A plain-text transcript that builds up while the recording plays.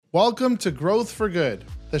Welcome to Growth for Good,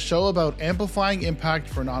 the show about amplifying impact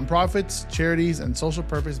for nonprofits, charities, and social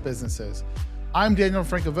purpose businesses. I'm Daniel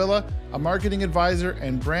Francavilla, a marketing advisor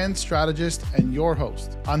and brand strategist and your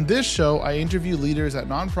host. On this show, I interview leaders at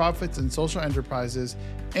nonprofits and social enterprises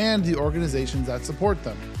and the organizations that support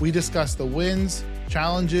them. We discuss the wins,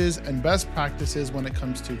 challenges, and best practices when it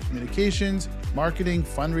comes to communications, marketing,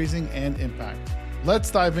 fundraising, and impact.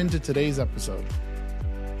 Let's dive into today's episode.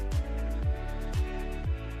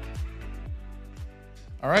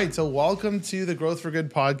 All right, so welcome to the Growth for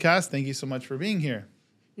Good podcast. Thank you so much for being here.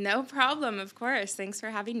 No problem, of course. Thanks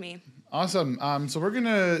for having me. Awesome. So we're going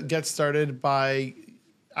to get started by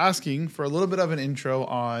asking for a little bit of an intro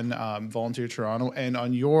on Volunteer Toronto and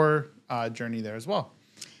on your journey there as well.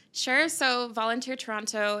 Sure. So Volunteer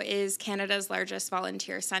Toronto is Canada's largest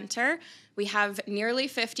volunteer centre. We have nearly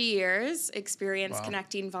 50 years experience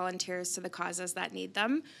connecting volunteers to the causes that need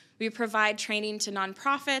them. We provide training to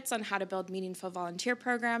nonprofits on how to build meaningful volunteer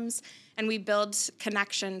programs, and we build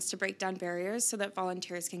connections to break down barriers so that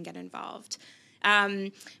volunteers can get involved.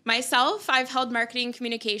 Myself, I've held marketing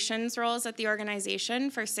communications roles at the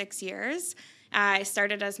organization for 6 years. I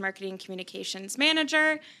started as marketing communications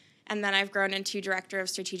manager, and then I've grown into director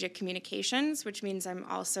of strategic communications, which means I'm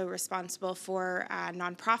also responsible for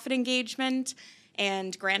nonprofit engagement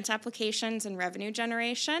and grant applications and revenue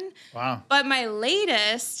generation. Wow. But my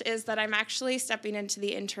latest is that I'm actually stepping into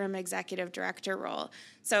the interim executive director role.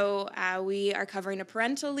 So we are covering a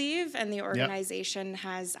parental leave, and the organization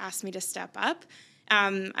has asked me to step up.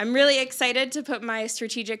 I'm really excited to put my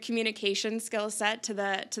strategic communication skill set to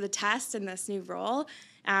the test in this new role.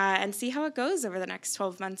 And see how it goes over the next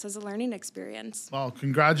 12 months as a learning experience. Well,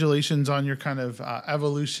 congratulations on your kind of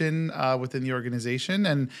evolution within the organization.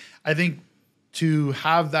 And I think to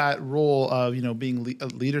have that role of, being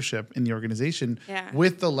leadership in the organization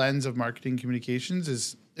with the lens of marketing communications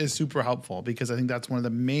is super helpful, because I think that's one of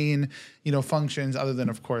the main, functions, other than,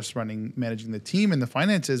 of course, managing the team and the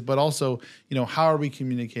finances, but also, how are we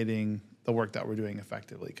communicating the work that we're doing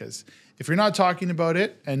effectively? Because if you're not talking about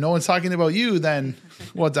it and no one's talking about you, then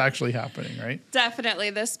what's actually happening, right?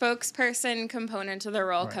 Definitely. The spokesperson component of the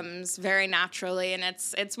role comes very naturally, and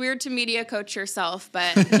it's weird to media coach yourself,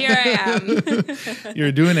 but here I am.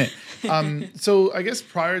 You're doing it. So I guess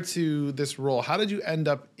prior to this role, how did you end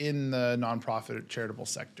up in the nonprofit charitable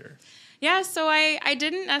sector? Yeah, so I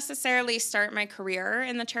didn't necessarily start my career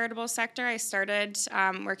in the charitable sector. I started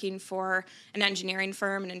working for an engineering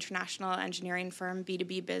firm, an international engineering firm,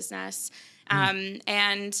 B2B business.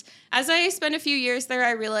 And as I spent a few years there,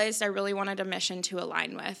 I realized I really wanted a mission to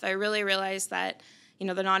align with. I really realized that,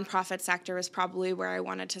 the nonprofit sector was probably where I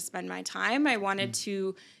wanted to spend my time. I wanted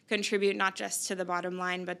to contribute not just to the bottom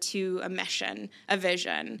line, but to a mission, a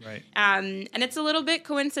vision. Right. And it's a little bit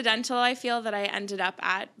coincidental, I feel, that I ended up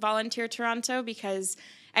at Volunteer Toronto, because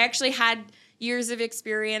I actually had years of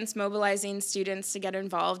experience mobilizing students to get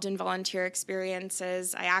involved in volunteer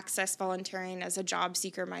experiences. I accessed volunteering as a job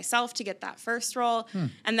seeker myself to get that first role.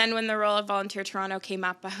 And then when the role of Volunteer Toronto came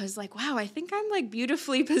up, I was like, wow, I think I'm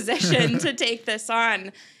beautifully positioned to take this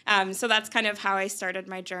on. So that's kind of how I started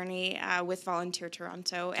my journey with Volunteer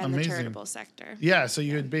Toronto and the charitable sector. Yeah, so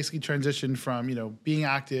you had basically transitioned from, being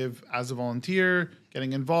active as a volunteer,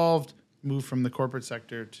 getting involved, moved from the corporate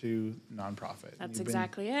sector to nonprofit. That's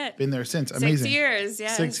exactly it. Been there since. Amazing. 6 years,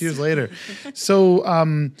 yes. 6 years later. So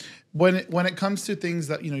when it comes to things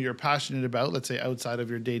that you're passionate about, let's say outside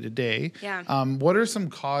of your day-to-day, what are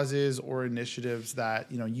some causes or initiatives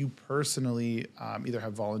that you personally either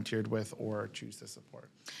have volunteered with or choose to support?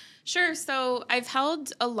 Sure. So I've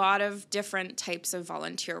held a lot of different types of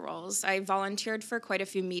volunteer roles. I volunteered for quite a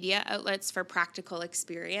few media outlets for practical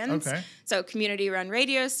experience. Okay. So community-run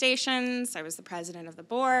radio stations. I was the president of the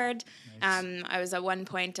board. Nice. I was at one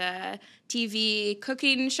point a TV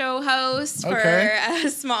cooking show host for a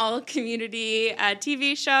small community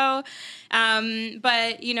TV show.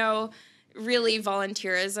 But, really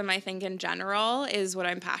volunteerism, I think, in general is what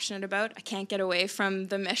I'm passionate about. I can't get away from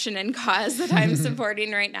the mission and cause that I'm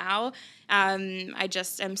supporting right now. I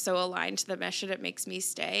just am so aligned to the mission. It makes me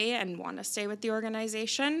stay and want to stay with the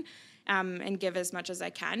organization and give as much as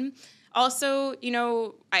I can. Also,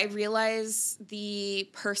 I realize the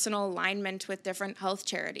personal alignment with different health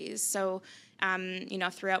charities. So,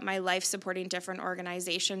 throughout my life supporting different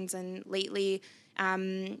organizations, and lately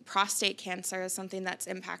prostate cancer is something that's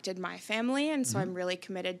impacted my family, and so I'm really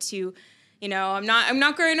committed to, I'm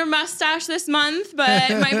not growing a mustache this month,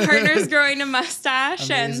 but my partner's growing a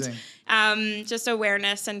mustache. Amazing. And just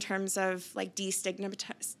awareness in terms of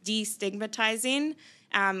destigmatizing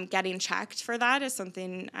getting checked for that is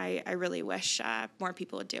something I really wish more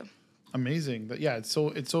people would do. Amazing. But yeah, it's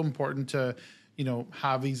so important to,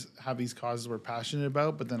 have these causes we're passionate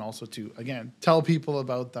about, but then also to, again, tell people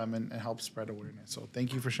about them and help spread awareness. So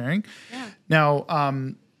thank you for sharing. Yeah. Now,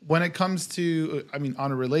 when it comes to,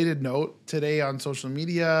 on a related note, today on social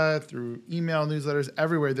media, through email, newsletters,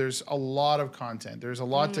 everywhere, there's a lot of content. There's a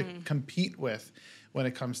lot to compete with when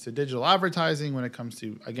it comes to digital advertising, when it comes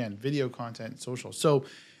to, again, video content, social. So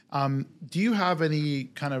do you have any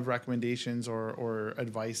kind of recommendations or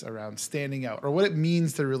advice around standing out, or what it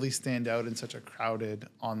means to really stand out in such a crowded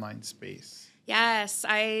online space? Yes,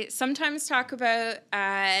 I sometimes talk about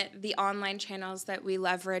the online channels that we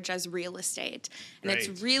leverage as real estate. And Right.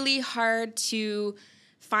 It's really hard to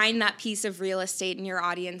find that piece of real estate in your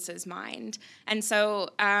audience's mind. And so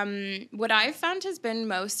what I've found has been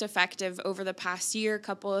most effective over the past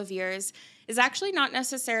couple of years, is actually not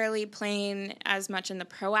necessarily playing as much in the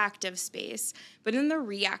proactive space, but in the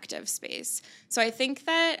reactive space. So I think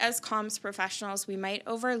that as comms professionals, we might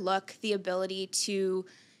overlook the ability to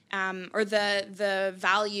or the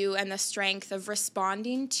value and the strength of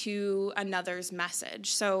responding to another's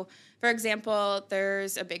message. So, for example,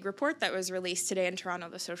 there's a big report that was released today in Toronto,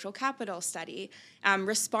 the Social Capital Study.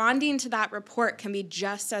 Responding to that report can be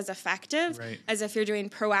just as effective as if you're doing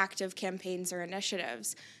proactive campaigns or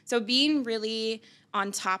initiatives. So being really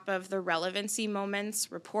on top of the relevancy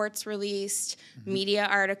moments, reports released, media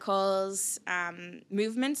articles,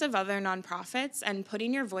 movements of other nonprofits, and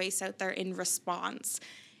putting your voice out there in response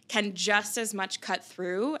can just as much cut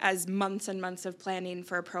through as months and months of planning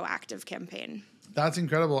for a proactive campaign. That's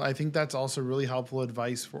incredible. I think that's also really helpful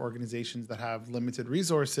advice for organizations that have limited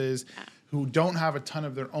resources, who don't have a ton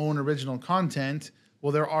of their own original content.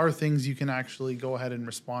 Well, there are things you can actually go ahead and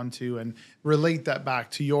respond to and relate that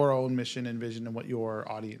back to your own mission and vision and what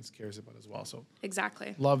your audience cares about as well. So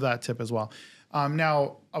exactly. Love that tip as well.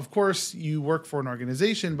 Now, of course, you work for an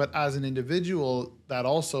organization, but as an individual, that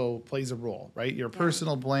also plays a role, right? Your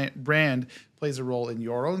personal brand plays a role in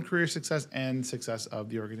your own career success and success of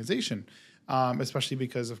the organization. Especially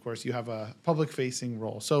because, of course, you have a public-facing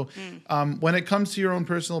role. So when it comes to your own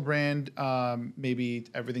personal brand, maybe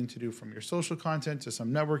everything to do from your social content to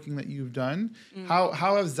some networking that you've done, how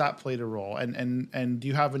has that played a role? And do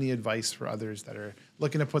you have any advice for others that are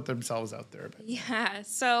looking to put themselves out there a bit? Yeah,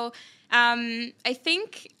 so I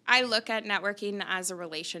think I look at networking as a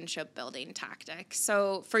relationship-building tactic.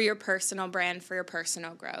 So for your personal brand, for your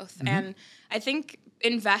personal growth. And I think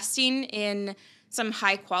investing in some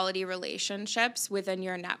high quality relationships within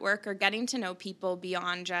your network, or getting to know people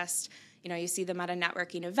beyond just, you see them at a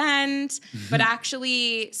networking event, but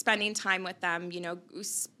actually spending time with them,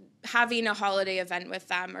 having a holiday event with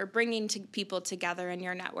them, or bringing people together in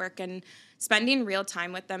your network and spending real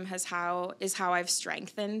time with them is how I've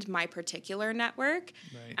strengthened my particular network.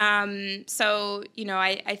 Right. So,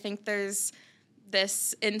 I think there's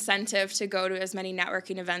this incentive to go to as many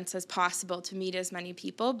networking events as possible to meet as many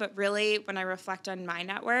people. But really, when I reflect on my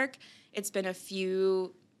network, it's been a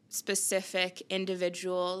few specific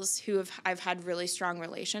individuals who I've had really strong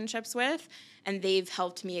relationships with, and they've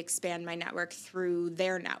helped me expand my network through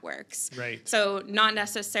their networks. Right. So not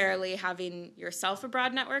necessarily having yourself a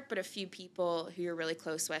broad network, but a few people who you're really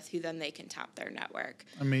close with who then they can tap their network.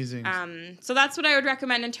 Amazing. So that's what I would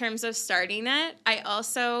recommend in terms of starting it. I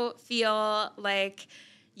also feel like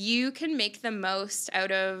you can make the most out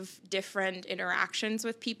of different interactions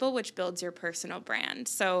with people, which builds your personal brand.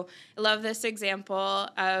 So I love this example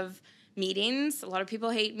of meetings. A lot of people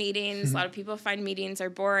hate meetings. A lot of people find meetings are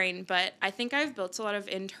boring, but I think I've built a lot of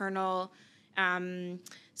internal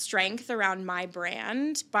strength around my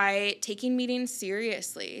brand by taking meetings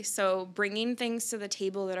seriously. So bringing things to the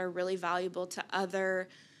table that are really valuable to other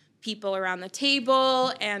people around the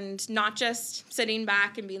table, and not just sitting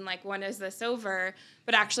back and being like, when is this over,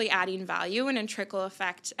 but actually adding value, and in trickle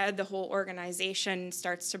effect, the whole organization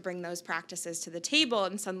starts to bring those practices to the table,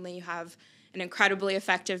 and suddenly you have an incredibly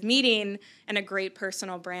effective meeting and a great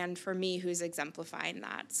personal brand for me who's exemplifying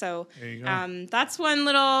that. So that's one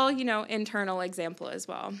little, internal example as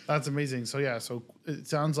well. That's amazing. So so it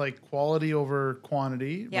sounds like quality over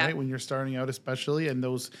quantity, right? When you're starting out especially, and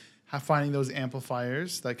finding those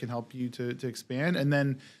amplifiers that can help you to expand. And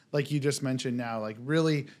then, like you just mentioned now, like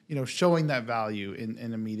really, showing that value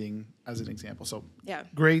in a meeting as an example. So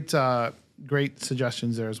great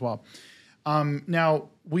suggestions there as well. Now,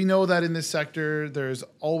 we know that in this sector, there's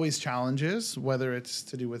always challenges, whether it's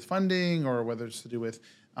to do with funding or whether it's to do with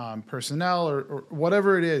personnel or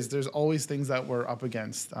whatever it is. There's always things that we're up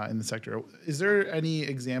against in the sector. Is there any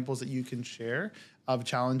examples that you can share of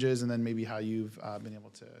challenges, and then maybe how you've been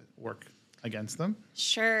able to work against them?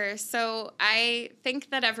 Sure. So I think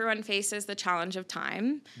that everyone faces the challenge of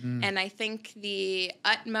time. And I think the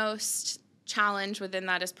utmost challenge within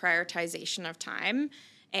that is prioritization of time.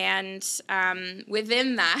 And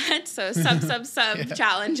within that, so sub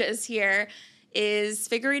challenges here is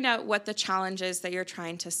figuring out what the challenge is that you're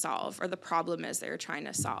trying to solve or the problem is that you're trying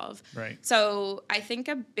to solve. Right. So I think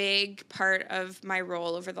a big part of my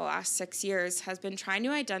role over the last 6 years has been trying to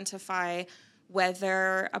identify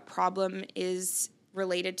whether a problem is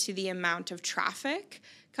related to the amount of traffic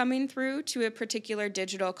coming through to a particular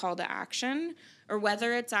digital call to action, or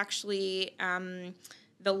whether it's actually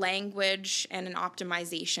the language and an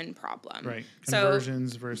optimization problem. Right.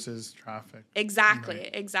 Conversions versus traffic.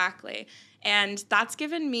 Exactly. And that's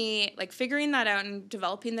given me, like, figuring that out and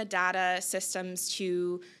developing the data systems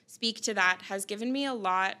to speak to that has given me a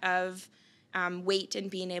lot of weight in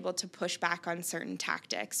being able to push back on certain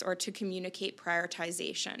tactics or to communicate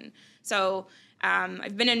prioritization. So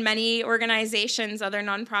I've been in many organizations, other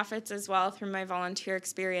nonprofits as well, through my volunteer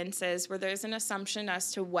experiences, where there's an assumption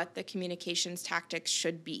as to what the communications tactics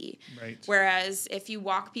should be. Right. Whereas if you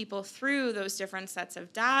walk people through those different sets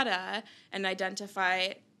of data and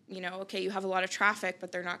identify, okay, you have a lot of traffic,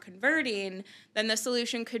 but they're not converting, then the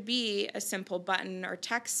solution could be a simple button or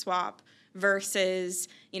text swap versus,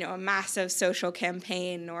 a massive social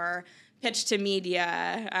campaign or pitch to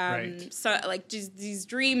media. Right. So like these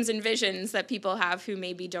dreams and visions that people have who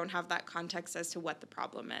maybe don't have that context as to what the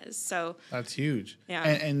problem is. So that's huge. Yeah.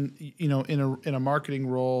 And in a marketing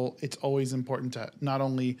role, it's always important to not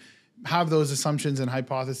only have those assumptions and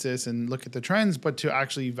hypothesis and look at the trends, but to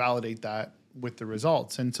actually validate that with the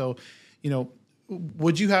results. And so,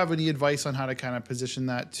 would you have any advice on how to kind of position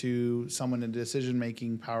that to someone in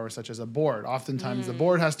decision-making power, such as a board? Oftentimes the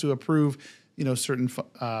board has to approve, certain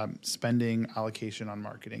spending allocation on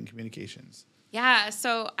marketing communications. Yeah,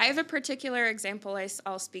 so I have a particular example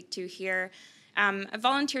I'll speak to here. At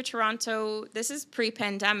Volunteer Toronto, this is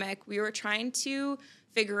pre-pandemic. We were trying to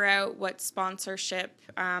figure out what sponsorship,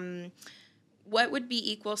 what would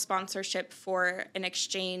be equal sponsorship for an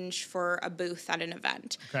exchange for a booth at an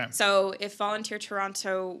event. Okay. So if Volunteer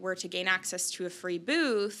Toronto were to gain access to a free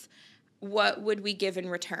booth, what would we give in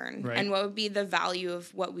return? Right. And what would be the value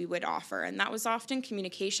of what we would offer? And that was often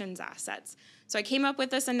communications assets. So I came up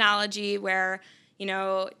with this analogy where,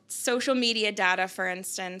 social media data, for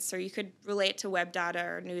instance, or you could relate to web data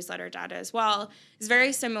or newsletter data as well, is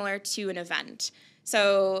very similar to an event.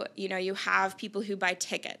 So, you have people who buy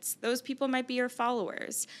tickets. Those people might be your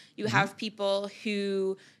followers. You have people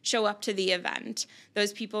who show up to the event.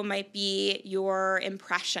 Those people might be your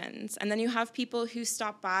impressions. And then you have people who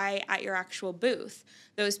stop by at your actual booth.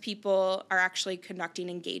 Those people are actually conducting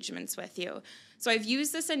engagements with you. So I've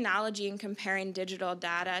used this analogy in comparing digital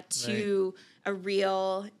data to a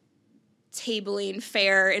real tabling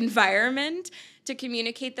fair environment to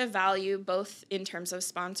communicate the value both in terms of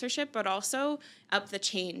sponsorship but also up the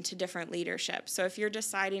chain to different leadership. So if you're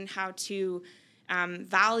deciding how to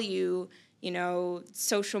value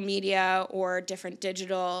social media or different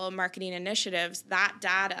digital marketing initiatives, that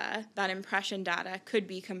data, that impression data could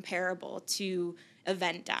be comparable to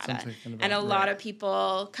event data. And a lot of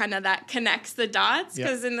people that connects the dots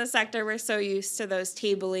because in the sector we're so used to those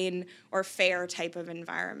tabling or fair type of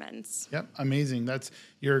environments. Yep, amazing.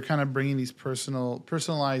 You're kind of bringing these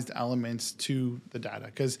personalized elements to the data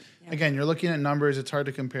because again, you're looking at numbers. It's hard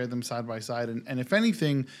to compare them side by side, and if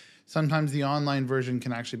anything, sometimes the online version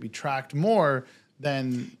can actually be tracked more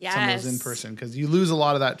than some of those in person because you lose a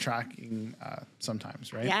lot of that tracking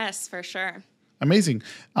sometimes, right? Yes, for sure. Amazing.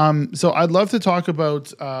 So I'd love to talk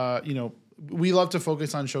about, we love to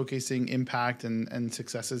focus on showcasing impact and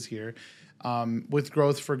successes here. With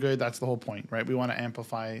Growth for Good, that's the whole point, right? We want to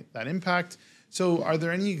amplify that impact. So are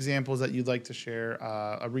there any examples that you'd like to share,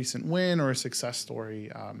 a recent win or a success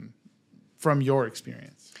story from your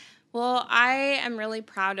experience? Well, I am really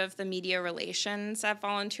proud of the media relations at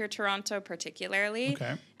Volunteer Toronto, particularly.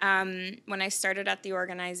 Okay. When I started at the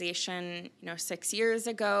organization, 6 years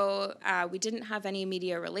ago, we didn't have any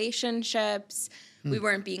media relationships. We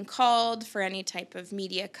weren't being called for any type of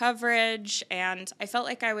media coverage, and I felt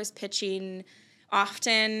like I was pitching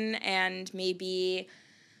often and maybe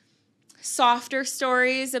softer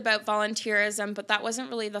stories about volunteerism, but that wasn't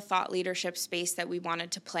really the thought leadership space that we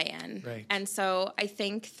wanted to play in. Right. And so I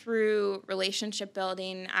think through relationship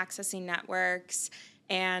building, accessing networks,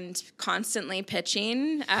 and constantly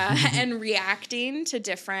pitching and reacting to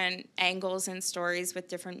different angles and stories with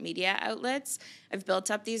different media outlets, I've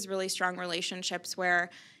built up these really strong relationships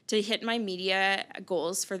where to hit my media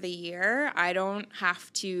goals for the year, I don't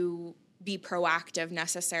have to be proactive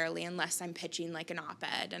necessarily unless I'm pitching like an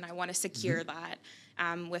op-ed and I want to secure that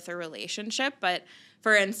with a relationship. But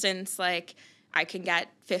for instance, like I can get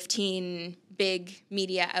 15 big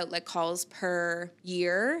media outlet calls per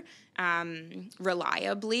year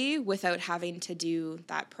reliably without having to do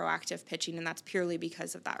that proactive pitching. And that's purely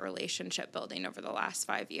because of that relationship building over the last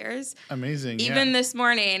 5 years. Amazing. Even this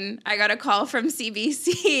morning, I got a call from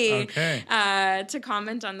CBC to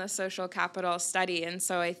comment on the social capital study. And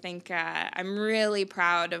so I think I'm really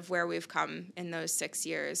proud of where we've come in those 6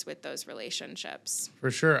 years with those relationships. For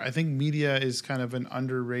sure. I think media is kind of an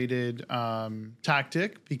underrated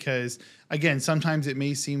tactic because, again, sometimes it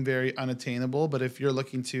may seem very unattainable, but if you're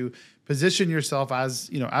looking to position yourself as,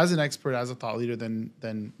 as an expert, as a thought leader,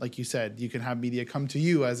 then like you said, you can have media come to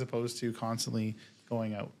you as opposed to constantly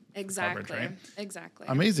going out. Exactly. Coverage, right? Exactly.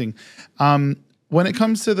 Amazing. When it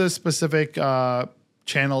comes to the specific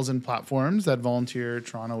channels and platforms that Volunteer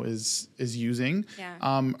Toronto is using,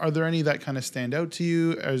 are there any that kind of stand out to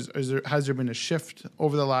you? Has there been a shift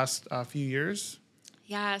over the last few years?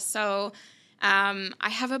 Yeah. So I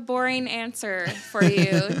have a boring answer for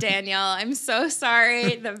you, Daniel. I'm so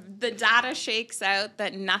sorry. The data shakes out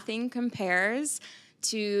that nothing compares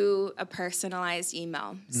to a personalized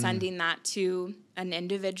email, sending that to an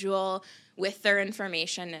individual with their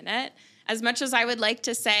information in it. As much as I would like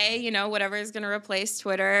to say, whatever is going to replace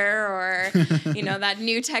Twitter or, that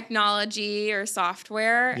new technology or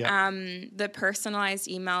software, the personalized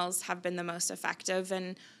emails have been the most effective.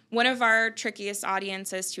 And one of our trickiest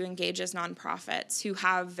audiences to engage is nonprofits who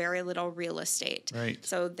have very little real estate. Right.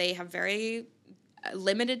 So they have very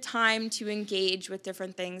limited time to engage with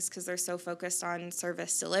different things because they're so focused on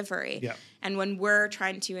service delivery. Yeah. And when we're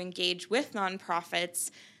trying to engage with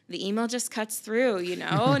nonprofits, the email just cuts through,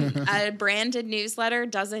 A branded newsletter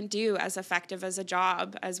doesn't do as effective as a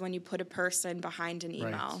job as when you put a person behind an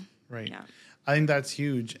email. Right. Yeah. I think that's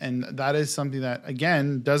huge. And that is something that,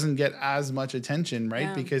 again, doesn't get as much attention, right?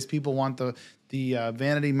 Yeah. Because people want the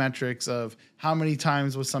vanity metrics of how many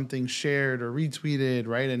times was something shared or retweeted,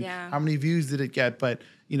 right? And how many views did it get? But,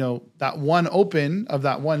 that one open of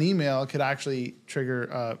that one email could actually trigger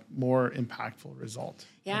a more impactful result.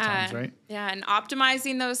 Yeah. Times, right? Yeah. And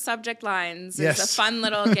optimizing those subject lines is a fun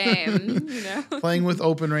little game, Playing with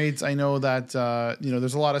open rates. I know that,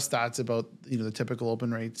 there's a lot of stats about, the typical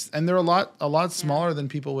open rates, and they're a lot smaller than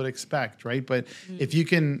people would expect, right? But if you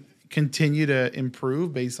can continue to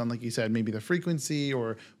improve based on, like you said, maybe the frequency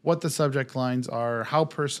or what the subject lines are, how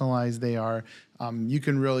personalized they are, you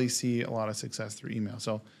can really see a lot of success through email.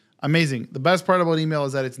 So amazing. The best part about email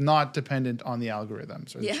is that it's not dependent on the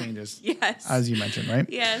algorithms or the changes, as you mentioned, right?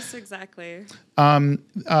 Yes, exactly.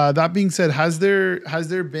 That being said, has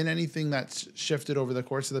there been anything that's shifted over the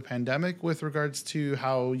course of the pandemic with regards to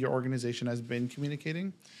how your organization has been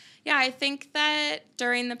communicating? Yeah, I think that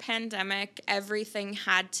during the pandemic, everything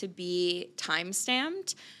had to be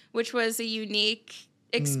time-stamped, which was a unique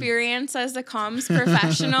experience as a comms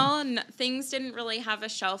professional. And things didn't really have a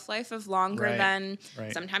shelf life of longer than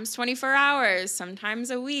sometimes 24 hours,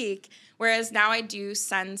 sometimes a week. Whereas now I do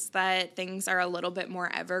sense that things are a little bit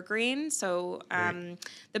more evergreen. So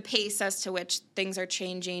the pace as to which things are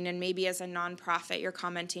changing, and maybe as a nonprofit, you're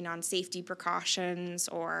commenting on safety precautions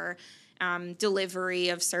or delivery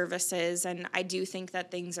of services. And I do think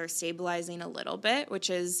that things are stabilizing a little bit,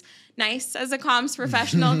 which is nice as a comms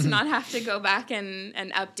professional to not have to go back and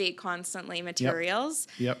update constantly materials.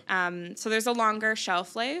 Yep. So there's a longer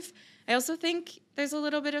shelf life. I also think there's a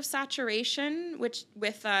little bit of saturation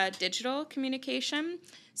with digital communication.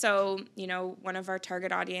 So, one of our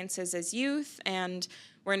target audiences is youth, and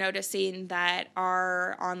we're noticing that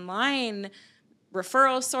our online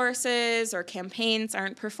referral sources or campaigns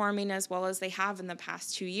aren't performing as well as they have in the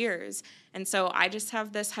past 2 years. And so I just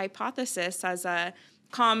have this hypothesis as a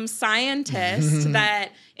comms scientist that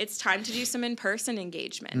it's time to do some in-person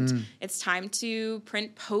engagement. It's time to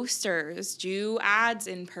print posters, do ads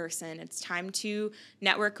in person. It's time to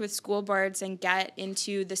network with school boards and get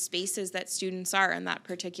into the spaces that students are in that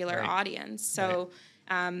particular audience. So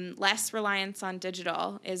less reliance on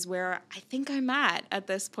digital is where I think I'm at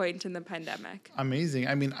this point in the pandemic. Amazing.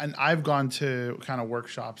 I mean, and I've gone to kind of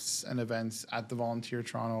workshops and events at the Volunteer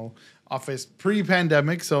Toronto office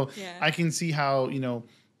pre-pandemic, so I can see how,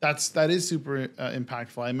 that is super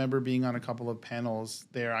impactful. I remember being on a couple of panels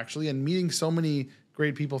there actually and meeting so many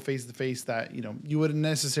great people face to face that, you wouldn't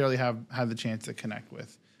necessarily have had the chance to connect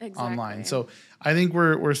with. Online. So I think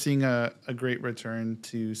we're seeing a great return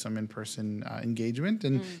to some in-person engagement.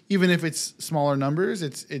 And even if it's smaller numbers,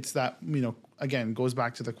 it's that, again, goes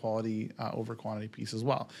back to the quality over quantity piece as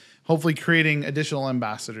well. Hopefully creating additional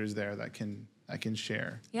ambassadors there that can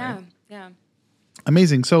share. Yeah, right? Yeah.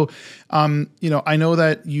 Amazing. So, I know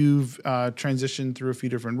that you've transitioned through a few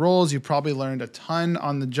different roles. You probably learned a ton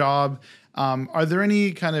on the job. Are there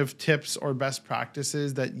any kind of tips or best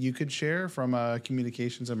practices that you could share from a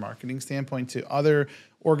communications and marketing standpoint to other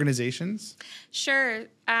organizations? Sure.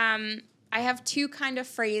 I have two kind of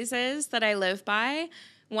phrases that I live by.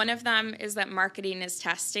 One of them is that marketing is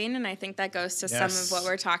testing, and I think that goes to some of what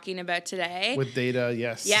we're talking about today. With data,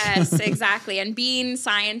 yes. Yes, exactly. And being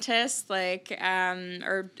scientists,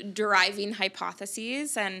 or deriving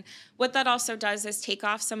hypotheses. And what that also does is take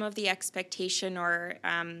off some of the expectation, or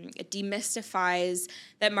it demystifies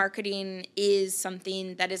that marketing is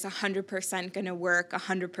something that is 100% going to work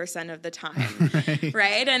 100% of the time,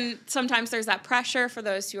 right? And sometimes there's that pressure for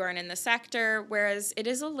those who aren't in the sector, whereas it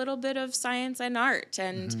is a little bit of science and art.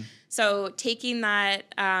 And so taking that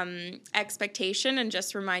expectation and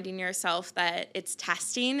just reminding yourself that it's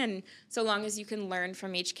testing, and so long as you can learn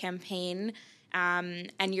from each campaign,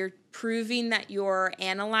 and you're proving that you're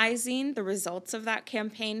analyzing the results of that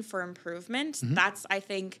campaign for improvement, that's, I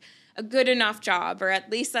think, a good enough job, or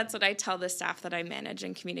at least that's what I tell the staff that I manage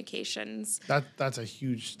in communications. That's a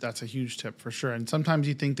huge tip for sure. And sometimes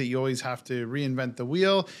you think that you always have to reinvent the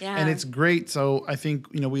wheel, and it's great. So I think,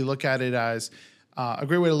 we look at it as a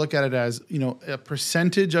great way to look at it as, a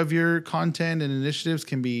percentage of your content and initiatives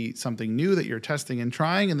can be something new that you're testing and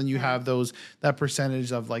trying. And then you have that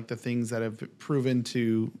percentage of like the things that have proven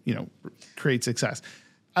to, create success.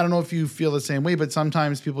 I don't know if you feel the same way, but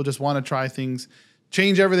sometimes people just want to try things,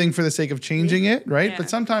 change everything for the sake of changing it. Right. Yeah. But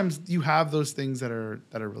sometimes you have those things that are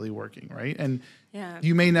really working. Right. And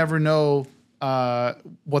you may never know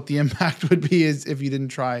what the impact would be is if you didn't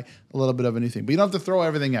try a little bit of a new thing. But you don't have to throw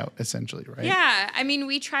everything out, essentially, right? Yeah. I mean,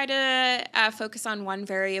 we try to focus on one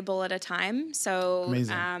variable at a time. So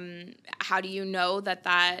how do you know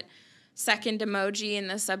that second emoji in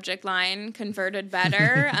the subject line converted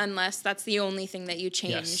better unless that's the only thing that you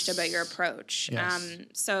changed about your approach? Yes.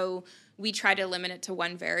 So we try to limit it to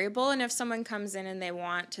one variable. And if someone comes in and they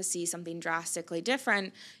want to see something drastically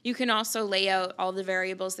different, you can also lay out all the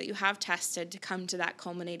variables that you have tested to come to that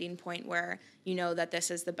culminating point where you know that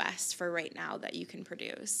this is the best for right now that you can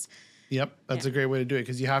produce. Yep. That's a great way to do it,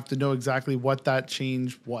 because you have to know exactly what that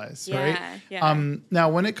change was, right? Yeah. Now,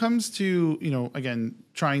 when it comes to, again,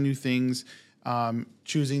 trying new things,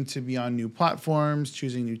 choosing to be on new platforms,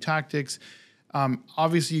 choosing new tactics,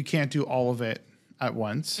 obviously you can't do all of it at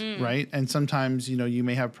once, right? And sometimes, you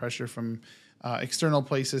may have pressure from external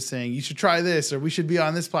places saying you should try this, or we should be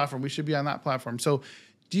on this platform, we should be on that platform. So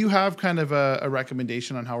do you have kind of a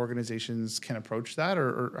recommendation on how organizations can approach that,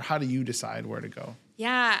 or how do you decide where to go?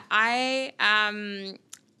 Yeah,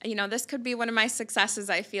 this could be one of my successes,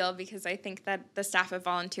 I feel, because I think that the staff at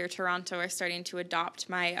Volunteer Toronto are starting to adopt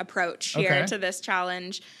my approach here to this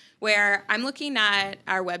challenge, where I'm looking at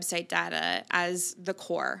our website data as the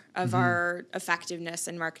core of our effectiveness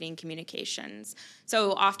in marketing communications.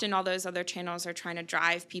 So often all those other channels are trying to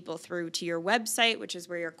drive people through to your website, which is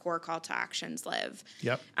where your core call to actions live.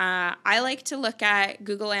 Yep. I like to look at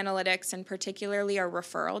Google Analytics, and particularly our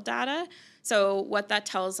referral data. So what that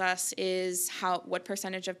tells us is what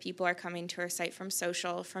percentage of people are coming to our site from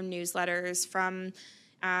social, from newsletters, from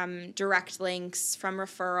direct links, from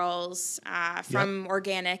referrals, from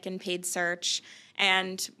organic and paid search.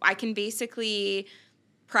 And I can basically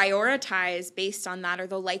prioritize based on that, or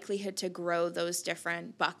the likelihood to grow those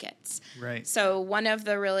different buckets. Right. So one of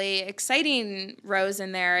the really exciting rows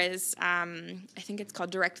in there is, I think it's called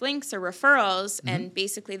direct links or referrals. And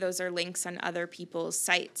basically those are links on other people's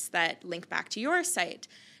sites that link back to your site.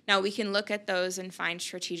 Now we can look at those and find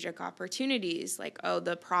strategic opportunities, like,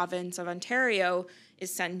 the province of Ontario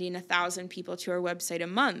is sending 1,000 people to our website a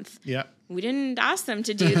month. Yeah. We didn't ask them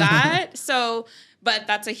to do that. But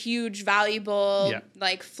that's a huge, valuable,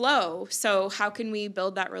 flow. So how can we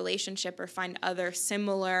build that relationship or find other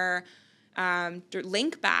similar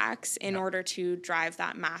link backs in order to drive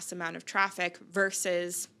that mass amount of traffic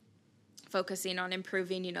versus focusing on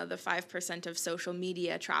improving, the 5% of social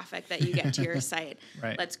media traffic that you get to your site.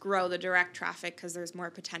 Right. Let's grow the direct traffic because there's more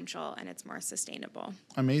potential and it's more sustainable.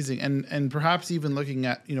 Amazing. And perhaps even looking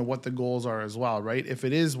at, what the goals are as well, right? If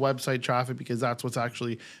it is website traffic, because that's what's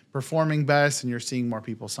actually performing best and you're seeing more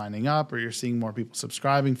people signing up, or you're seeing more people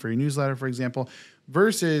subscribing for your newsletter, for example,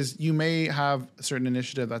 versus you may have a certain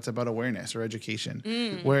initiative that's about awareness or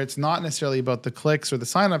education, where it's not necessarily about the clicks or the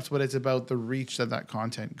signups, but it's about the reach that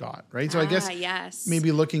content got, right? So I guess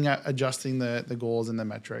maybe looking at adjusting the goals and the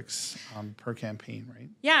metrics per campaign, right?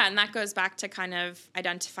 Yeah, and that goes back to kind of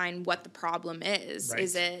identifying what the problem is. Right.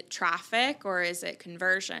 Is it traffic or is it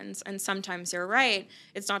conversions? And sometimes you're right,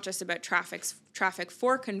 it's not just about traffic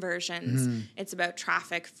for conversions, it's about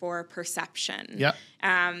traffic for perception. Yep.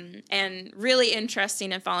 And really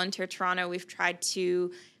interesting at Volunteer Toronto, we've tried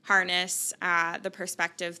to harness the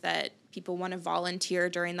perspective that people want to volunteer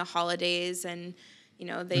during the holidays, and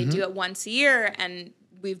they do it once a year, and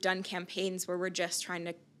we've done campaigns where we're just trying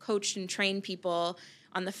to coach and train people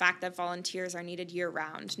on the fact that volunteers are needed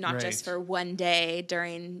year-round, not just for one day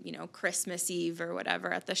during, Christmas Eve or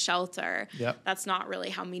whatever at the shelter. Yep. That's not really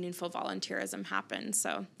how meaningful volunteerism happens.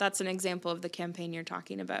 So that's an example of the campaign you're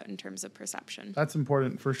talking about in terms of perception. That's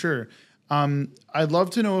important for sure. I'd love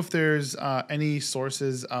to know if there's any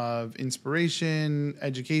sources of inspiration,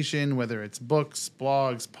 education, whether it's books,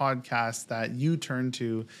 blogs, podcasts that you turn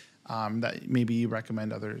to that maybe you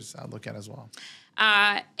recommend others look at as well.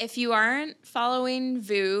 If you aren't following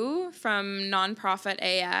VU from Nonprofit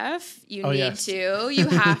AF, you need to. You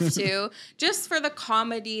have to, just for the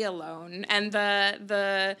comedy alone and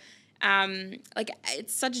the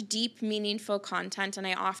it's such deep, meaningful content, and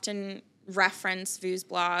I often reference VU's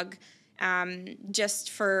blog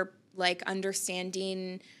just for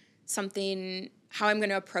understanding something, how I'm going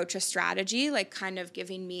to approach a strategy, kind of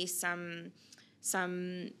giving me some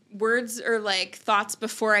words or thoughts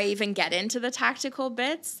before I even get into the tactical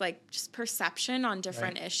bits, just perception on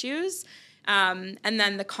different issues. And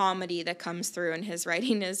then the comedy that comes through in his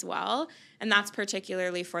writing as well. And that's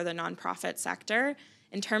particularly for the nonprofit sector.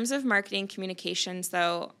 In terms of marketing communications,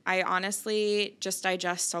 though, I honestly just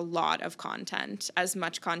digest a lot of content, as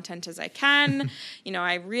much content as I can.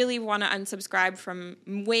 I really want to unsubscribe from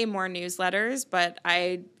way more newsletters, but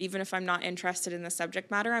even if I'm not interested in the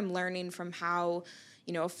subject matter, I'm learning from how,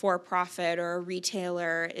 a for-profit or a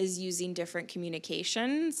retailer is using different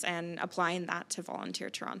communications and applying that to Volunteer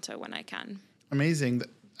Toronto when I can. Amazing.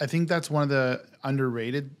 I think that's one of the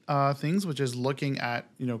underrated things, which is looking at,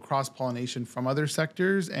 cross-pollination from other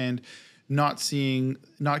sectors and not keeping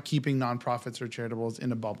nonprofits or charitables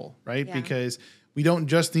in a bubble, right? Yeah. Because we don't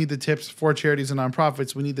just need the tips for charities and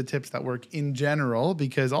nonprofits. We need the tips that work in general,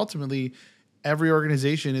 because ultimately every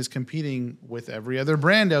organization is competing with every other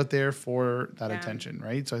brand out there for that attention,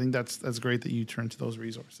 right? So I think that's great that you turn to those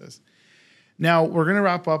resources. Now, we're going to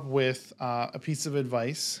wrap up with a piece of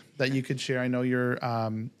advice that you could share. I know you're,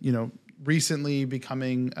 recently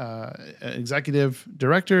becoming an executive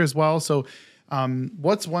director as well. So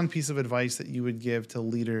what's one piece of advice that you would give to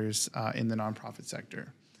leaders in the nonprofit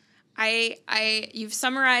sector? You've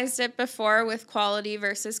summarized it before with quality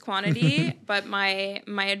versus quantity, but my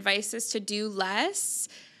advice is to do less,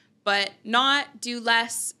 but not do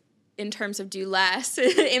less in terms of do less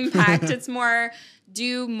impact. It's more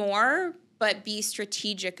do more, but be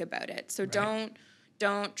strategic about it. So don't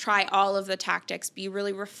try all of the tactics. Be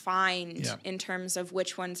really refined in terms of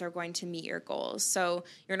which ones are going to meet your goals. So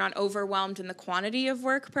you're not overwhelmed in the quantity of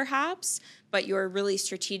work, perhaps, but you're really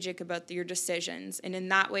strategic about your decisions. And in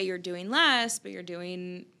that way, you're doing less, but you're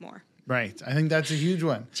doing more. Right. I think that's a huge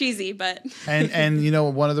one. Cheesy, but...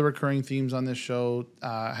 and one of the recurring themes on this show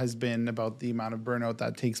has been about the amount of burnout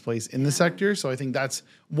that takes place in the sector. So I think that's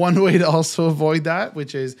one way to also avoid that,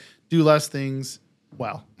 which is do less things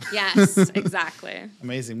well. Yes, exactly.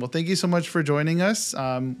 Amazing. Well, thank you so much for joining us.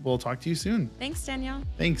 We'll talk to you soon. Thanks, Danielle.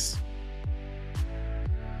 Thanks.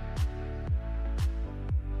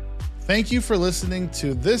 Thank you for listening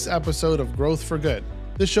to this episode of Growth for Good.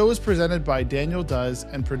 The show is presented by Daniel Does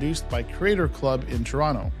and produced by Creator Club in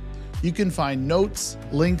Toronto. You can find notes,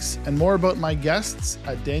 links, and more about my guests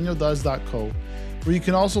at danieldoes.co, where you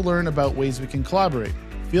can also learn about ways we can collaborate.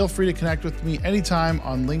 Feel free to connect with me anytime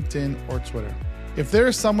on LinkedIn or Twitter. If there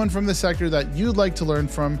is someone from the sector that you'd like to learn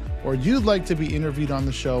from or you'd like to be interviewed on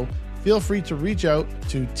the show, feel free to reach out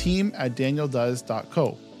to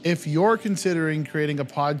team@danieldoes.co. If you're considering creating a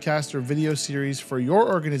podcast or video series for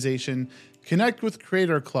your organization, connect with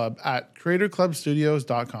Creator Club at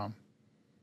creatorclubstudios.com.